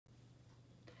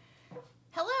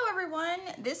everyone,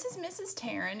 this is Mrs.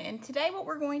 Taron, and today what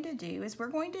we're going to do is we're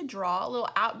going to draw a little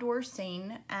outdoor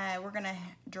scene. We're going to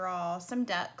draw some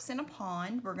ducks in a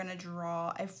pond, we're going to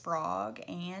draw a frog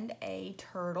and a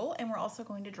turtle, and we're also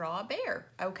going to draw a bear,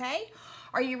 okay?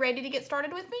 Are you ready to get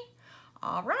started with me?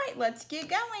 All right, let's get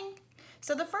going.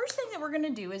 So the first thing that we're going to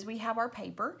do is we have our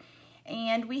paper,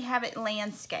 and we have it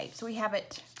landscape, so we have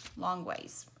it long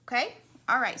ways, okay?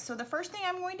 All right, so the first thing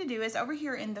I'm going to do is over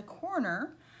here in the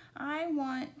corner, I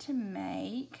want to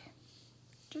make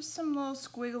just some little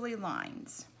squiggly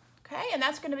lines, okay? And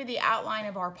that's going to be the outline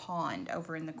of our pond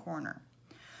over in the corner.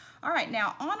 All right,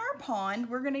 now on our pond,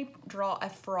 we're going to draw a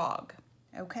frog,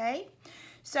 okay?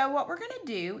 So what we're going to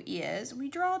do is we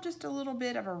draw just a little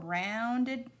bit of a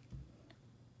rounded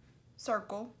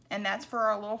circle, and that's for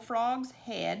our little frog's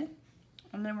head.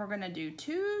 And then we're going to do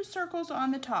 2 circles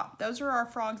on the top. Those are our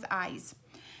frog's eyes.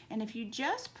 And if you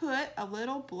just put a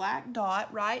little black dot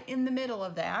right in the middle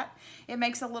of that, it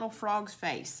makes a little frog's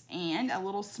face and a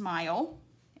little smile,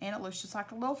 and it looks just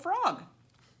like a little frog.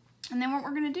 And then what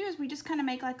we're going to do is we just kind of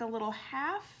make like a little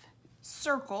half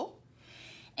circle,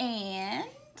 and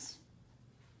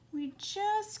we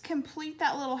just complete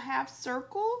that little half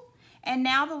circle. And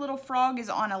now the little frog is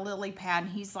on a lily pad,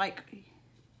 and he's like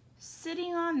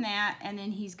sitting on that, and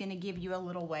then he's going to give you a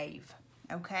little wave,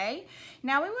 okay?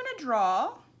 Now we want to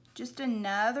draw just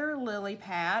another lily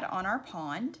pad on our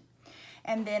pond,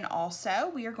 and then also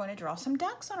we are going to draw some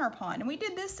ducks on our pond. And we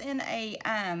did this in a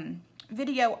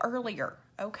video earlier,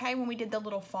 okay? When we did the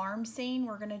little farm scene,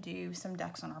 we're going to do some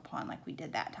ducks on our pond like we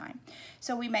did that time.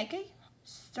 So we make a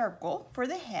circle for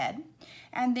the head,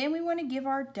 and then we want to give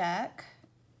our duck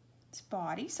its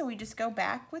body, so we just go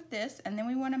back with this, and then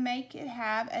we want to make it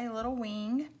have a little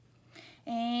wing,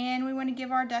 and we want to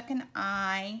give our duck an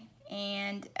eye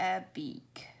and a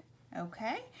beak,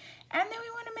 okay? And then we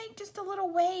want to make just a little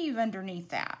wave underneath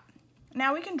that.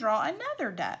 Now we can draw another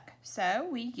duck, so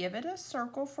we give it a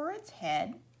circle for its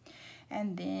head,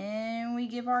 and then we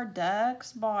give our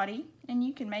duck's body, and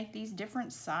you can make these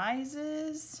different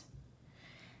sizes,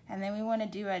 and then we want to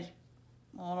do a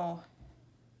little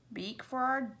beak for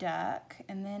our duck,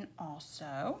 and then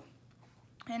also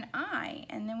an eye,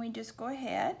 and then we just go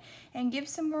ahead and give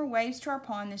some more waves to our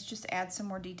pond. This just adds some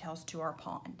more details to our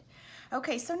pond.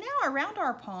 Okay, so now around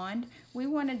our pond we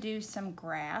want to do some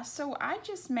grass, so I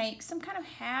just make some kind of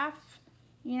half,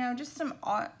 you know, just some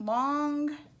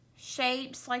long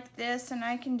shapes like this, and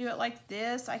I can do it like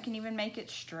this. I can even make it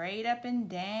straight up and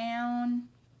down,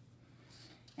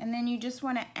 and then you just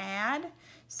want to add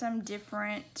some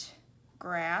different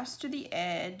grass to the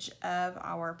edge of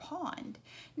our pond.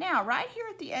 Now, right here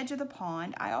at the edge of the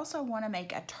pond, I also want to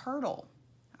make a turtle.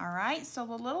 All right, so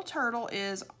the little turtle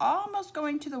is almost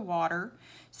going to the water,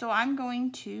 so I'm going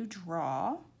to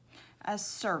draw a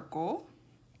circle,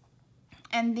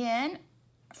 and then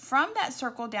from that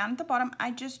circle down at the bottom,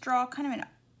 I just draw kind of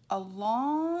a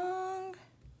long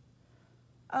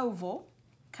oval,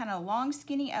 kind of long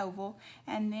skinny oval,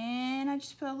 and then I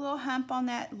just put a little hump on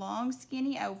that long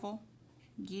skinny oval.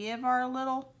 Give our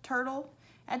little turtle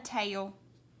a tail,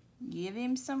 give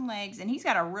him some legs, and he's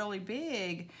got a really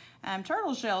big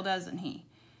turtle shell, doesn't he?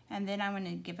 And then I'm going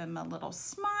to give him a little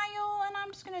smile, and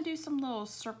I'm just going to do some little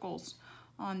circles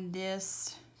on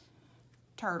this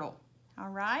turtle.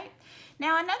 All right,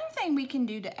 now another thing we can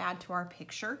do to add to our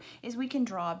picture is we can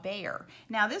draw a bear.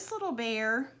 Now this little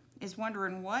bear is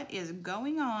wondering what is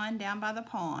going on down by the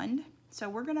pond, so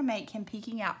we're going to make him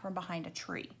peeking out from behind a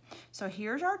tree. So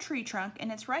here's our tree trunk, and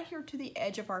it's right here to the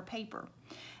edge of our paper.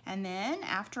 And then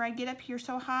after I get up here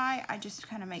so high, I just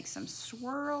kind of make some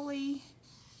swirly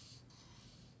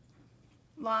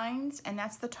lines, and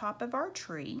that's the top of our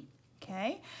tree,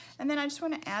 okay? And then I just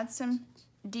want to add some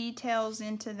details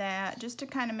into that just to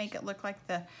kind of make it look like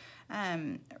the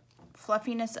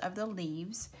fluffiness of the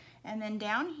leaves. And then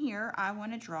down here, I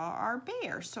want to draw our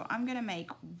bear. So I'm going to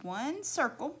make one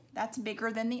circle that's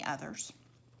bigger than the others.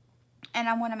 And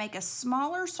I want to make a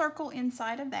smaller circle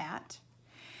inside of that.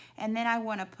 And then I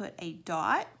want to put a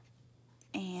dot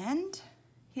and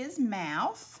his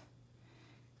mouth.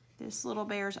 This little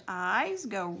bear's eyes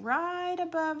go right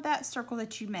above that circle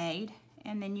that you made.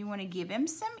 And then you want to give him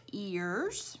some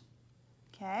ears,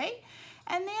 okay?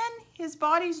 And then his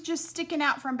body's just sticking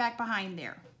out from back behind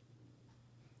there.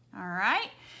 All right,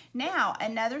 now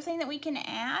another thing that we can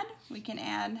add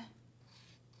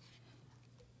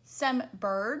some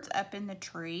birds up in the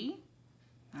tree.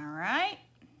 All right,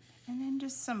 and then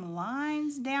just some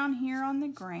lines down here on the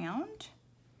ground.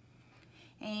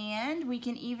 And we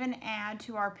can even add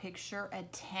to our picture a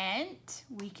tent.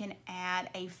 We can add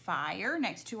a fire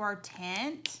next to our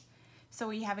tent, so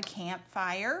we have a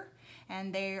campfire.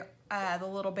 and they're the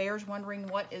little bear's wondering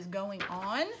what is going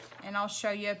on, and I'll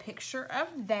show you a picture of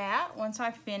that. Once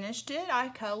I finished it, I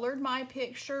colored my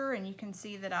picture, and you can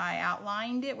see that I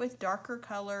outlined it with darker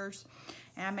colors,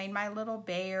 and I made my little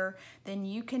bear. Then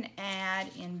you can add,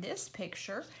 in this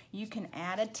picture, you can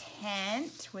add a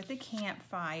tent with a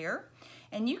campfire,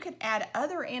 and you could add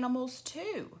other animals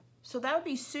too. So that would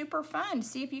be super fun.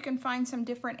 See if you can find some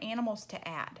different animals to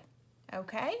add,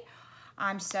 okay?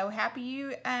 I'm so happy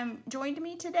you joined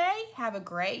me today. Have a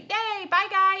great day. Bye,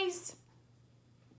 guys.